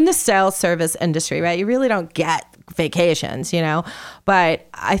 you're in the sales service industry, right? You really don't get vacations, but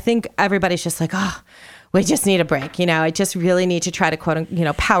I think everybody's just like, oh, we just need a break. I just really need to try to quote,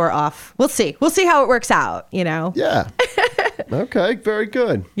 power off. We'll see how it works out, Yeah. Okay. Very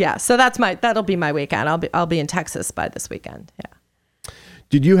good. Yeah. So that'll be my weekend. I'll be in Texas by this weekend. Yeah.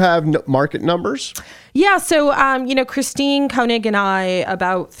 Did you have market numbers? Yeah. So, Christine Koenig and I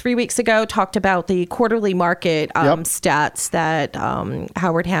about 3 weeks ago talked about the quarterly market stats that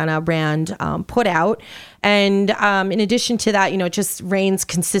Howard Hanna Rand put out. And in addition to that, just Rain's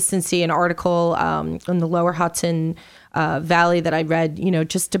consistency, an article in the Lower Hudson Valley that I read,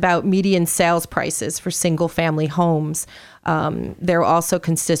 just about median sales prices for single family homes. They're also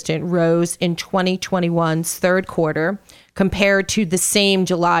consistent, rose in 2021's third quarter compared to the same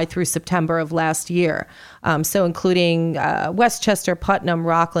July through September of last year. So including Westchester, Putnam,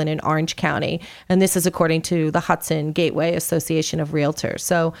 Rockland, and Orange County. And this is according to the Hudson Gateway Association of Realtors.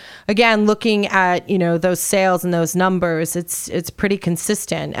 So again, looking at, those sales and those numbers, it's pretty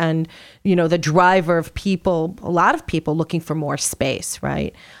consistent. And, the driver of people, a lot of people looking for more space,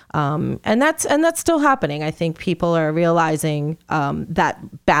 right? And that's still happening. I think people are realizing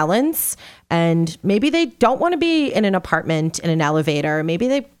that balance, and maybe they don't want to be in an apartment in an elevator. Maybe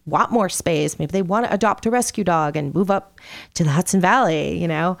they want more space. Maybe they want to adopt a rescue dog and move up to the Hudson Valley,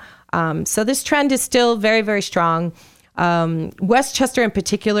 So this trend is still very, very strong. Westchester in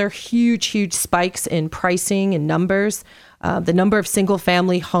particular, huge spikes in pricing and numbers. The number of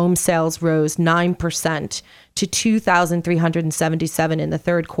single-family home sales rose 9% to 2,377 in the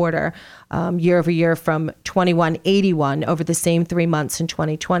third quarter, year over year from 2,181 over the same 3 months in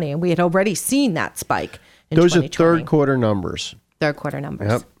 2020. And we had already seen that spike in 2020. Those are third quarter numbers. Third quarter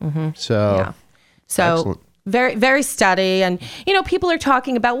numbers. Yep. Mm-hmm. So excellent. Very, very steady. And, people are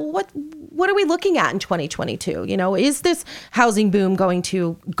talking about, well, what are we looking at in 2022? Is this housing boom going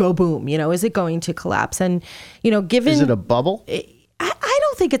to go boom? Is it going to collapse? And, given... Is it a bubble? I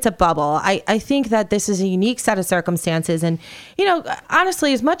don't think it's a bubble. I think that this is a unique set of circumstances. And,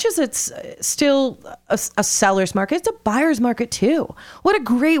 honestly, as much as it's still a seller's market, it's a buyer's market too. What a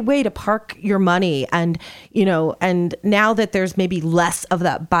great way to park your money. And, and now that there's maybe less of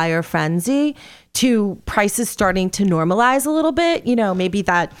that buyer frenzy, to prices starting to normalize a little bit, maybe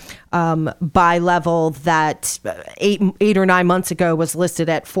that buy level that 8 or 9 months ago was listed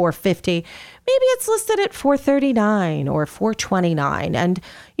at $450. Maybe it's listed at $439 or $429. And,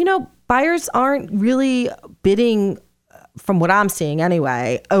 buyers aren't really bidding, from what I'm seeing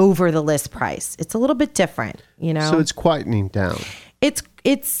anyway, over the list price. It's a little bit different, So it's quietening down. It's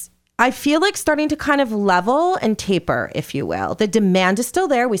I feel like starting to kind of level and taper, if you will. The demand is still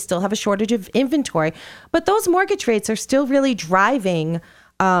there. We still have a shortage of inventory, but those mortgage rates are still really driving,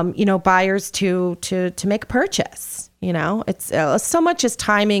 buyers to make a purchase. It's so much as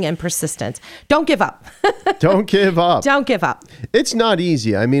timing and persistence. Don't give up. Don't give up. Don't give up. It's not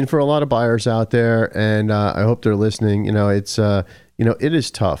easy. I mean, for a lot of buyers out there, and I hope they're listening. It's it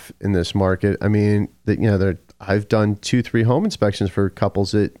is tough in this market. I mean, I've done 2-3 home inspections for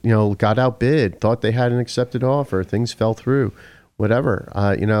couples that, got outbid, thought they had an accepted offer, things fell through, whatever.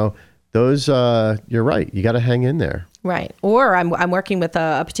 Those, you're right. You got to hang in there. Right. Or I'm working with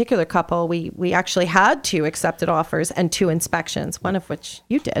a particular couple. We actually had 2 accepted offers and 2 inspections, one of which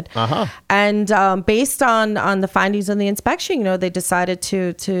you did. Uh-huh. And based on the findings of the inspection, they decided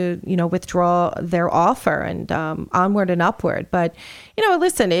to withdraw their offer and onward and upward. But,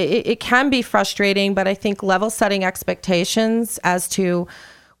 listen, it can be frustrating, but I think level setting expectations as to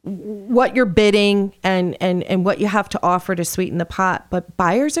what you're bidding and what you have to offer to sweeten the pot. But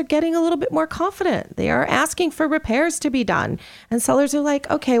buyers are getting a little bit more confident. They are asking for repairs to be done. And sellers are like,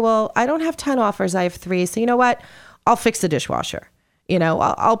 okay, well, I don't have 10 offers. I have 3. So you know what? I'll fix the dishwasher.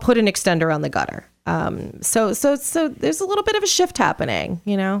 I'll put an extender on the gutter. So there's a little bit of a shift happening,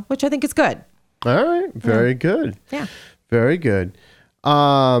 which I think is good. All right. Very good. Yeah. Very good.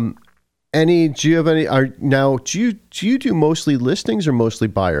 Do you have any? Do you do mostly listings or mostly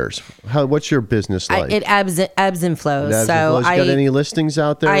buyers? What's your business like? It ebbs and flows. You got any listings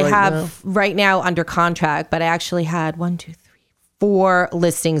out there? I have right now under contract, but I actually had 4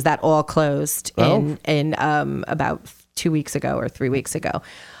 listings that all closed in about 2 weeks ago or 3 weeks ago.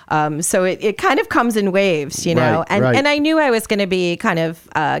 So it kind of comes in waves, Right. And I knew I was going to be kind of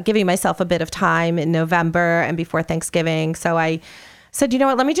giving myself a bit of time in November and before Thanksgiving. So I said,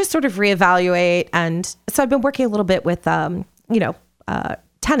 let me just sort of reevaluate. And so I've been working a little bit with,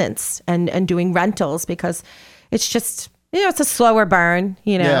 tenants and doing rentals because it's just, it's a slower burn,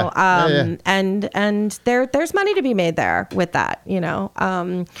 and there's money to be made there with that,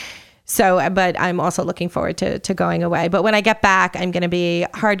 So, but I'm also looking forward to going away. But when I get back, I'm going to be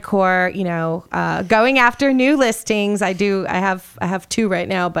hardcore, going after new listings. I have 2 right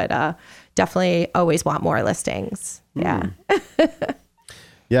now, but definitely always want more listings. Yeah.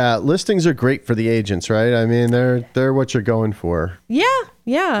 Yeah, listings are great for the agents, right? I mean, they're what you're going for. Yeah.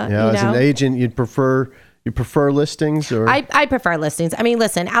 As an agent, you prefer listings, or I prefer listings. I mean,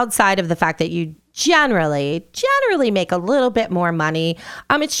 listen, outside of the fact that you generally make a little bit more money.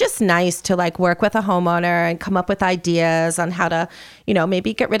 It's just nice to like work with a homeowner and come up with ideas on how to,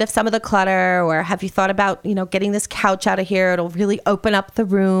 maybe get rid of some of the clutter, or have you thought about, getting this couch out of here? It'll really open up the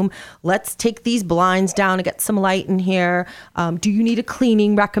room. Let's take these blinds down and get some light in here. Do you need a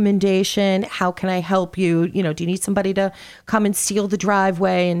cleaning recommendation? How can I help you? Do you need somebody to come and seal the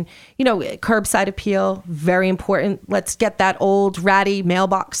driveway? And, curbside appeal, very important. Let's get that old ratty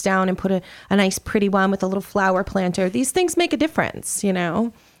mailbox down and put a nice pretty one with a little flower planter. These things make a difference,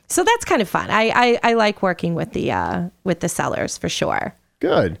 So that's kind of fun. I like working with the sellers for sure.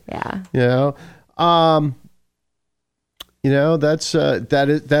 Good. Yeah.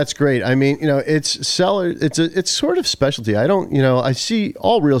 That's great. I mean, it's seller. It's sort of specialty. I see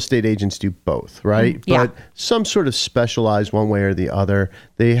all real estate agents do both, right? Yeah. But some sort of specialize one way or the other.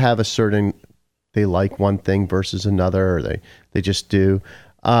 They have they like one thing versus another, or they just do.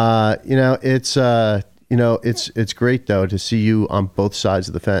 It's great though to see you on both sides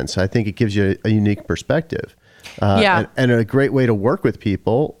of the fence. I think it gives you a unique perspective, and a great way to work with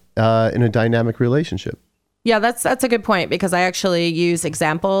people in a dynamic relationship. Yeah, that's a good point, because I actually use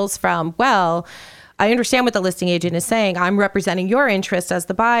examples from, I understand what the listing agent is saying. I'm representing your interest as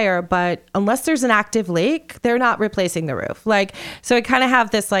the buyer, but unless there's an active leak, they're not replacing the roof. So I kind of have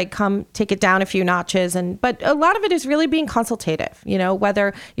this come take it down a few notches. But a lot of it is really being consultative,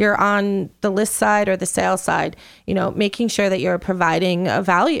 whether you're on the list side or the sales side, making sure that you're providing a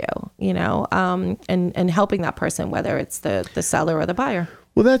value, and helping that person, whether it's the seller or the buyer.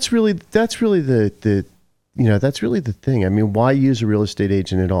 Well, that's really the thing. I mean, why use a real estate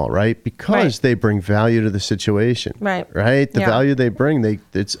agent at all, right? Because they bring value to the situation, right? The value they bring,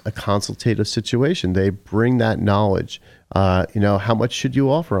 it's a consultative situation. They bring that knowledge. How much should you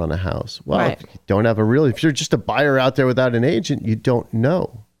offer on a house? Well, if you don't have if you're just a buyer out there without an agent, you don't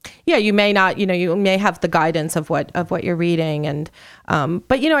know. Yeah, you may not, you may have the guidance of what you're reading, and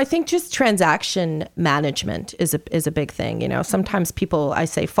but I think just transaction management is a big thing. Sometimes people, I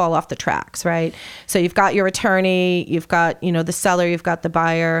say, fall off the tracks, right? So you've got your attorney, you've got the seller, you've got the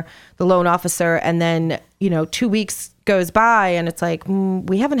buyer, the loan officer, and then 2 weeks goes by and it's like,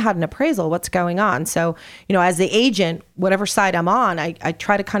 we haven't had an appraisal. What's going on? So as the agent, whatever side I'm on, I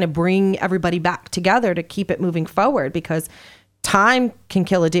try to kind of bring everybody back together to keep it moving forward, because time can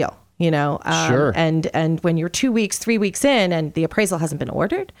kill a deal, Sure. And when you're 2 weeks, 3 weeks in and the appraisal hasn't been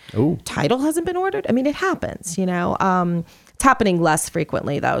ordered, title hasn't been ordered. I mean, it happens, it's happening less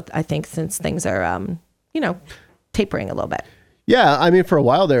frequently though, I think, since things are, tapering a little bit. Yeah. I mean, for a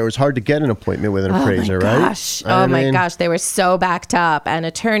while there, it was hard to get an appointment with an appraiser, right? My gosh. They were so backed up, and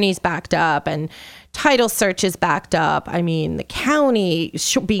attorneys backed up, and title searches backed up. I mean, the county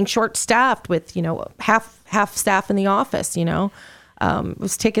being short staffed with, half staff in the office, it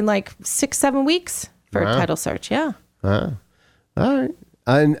was taking 6-7 weeks for a title search. Yeah. All right.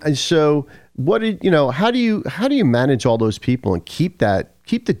 And so how do you manage all those people and keep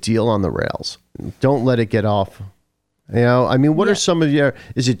the deal on the rails? Don't let it get off. What are some of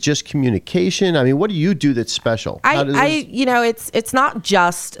is it just communication? I mean, what do you do that's special? It's not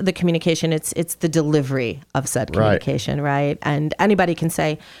just the communication, it's the delivery of said communication, right? And anybody can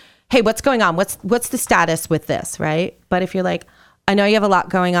say, hey, what's going on? What's the status with this, right? But if you're like, I know you have a lot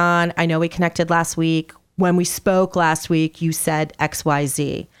going on. I know we connected last week. When we spoke last week, you said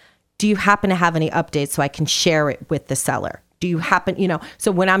XYZ. Do you happen to have any updates so I can share it with the seller? Do you happen,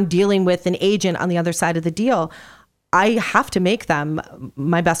 so when I'm dealing with an agent on the other side of the deal, I have to make them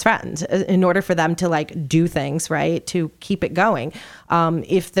my best friend in order for them to do things, right? To keep it going.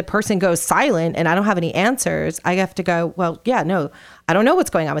 If the person goes silent and I don't have any answers, I have to go, I don't know what's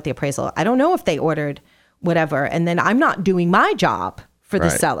going on with the appraisal. I don't know if they ordered whatever. And then I'm not doing my job for the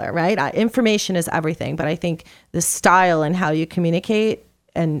seller, right? Information is everything. But I think the style and how you communicate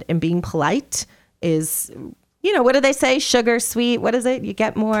and being polite is, what do they say? Sugar, sweet. What is it? You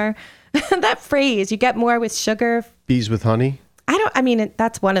get more. That phrase, you get more with sugar. Bees with honey?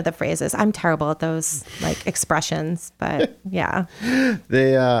 That's one of the phrases. I'm terrible at those expressions, but yeah.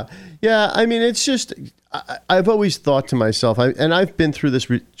 It's just, I've always thought to myself, and I've been through this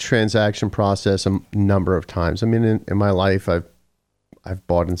transaction process a number of times. I mean, in my life, I've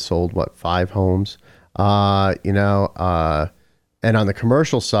bought and sold, 5 homes, and on the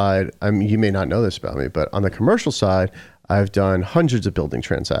commercial side, you may not know this about me, but on the commercial side, I've done hundreds of building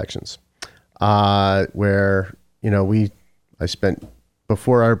transactions, where, I spent,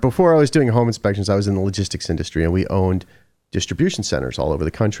 before I was doing home inspections, I was in the logistics industry, and we owned distribution centers all over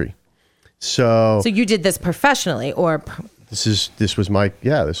the country. So you did this professionally or This was my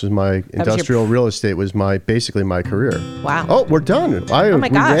industrial real estate was basically my career. Wow. Oh, we're done. Oh my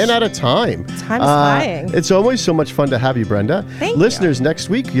gosh. We ran out of time. Time's flying. It's always so much fun to have you, Brenda. Thank you. Listeners, next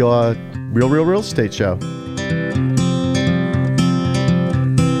week, your Real Estate Show.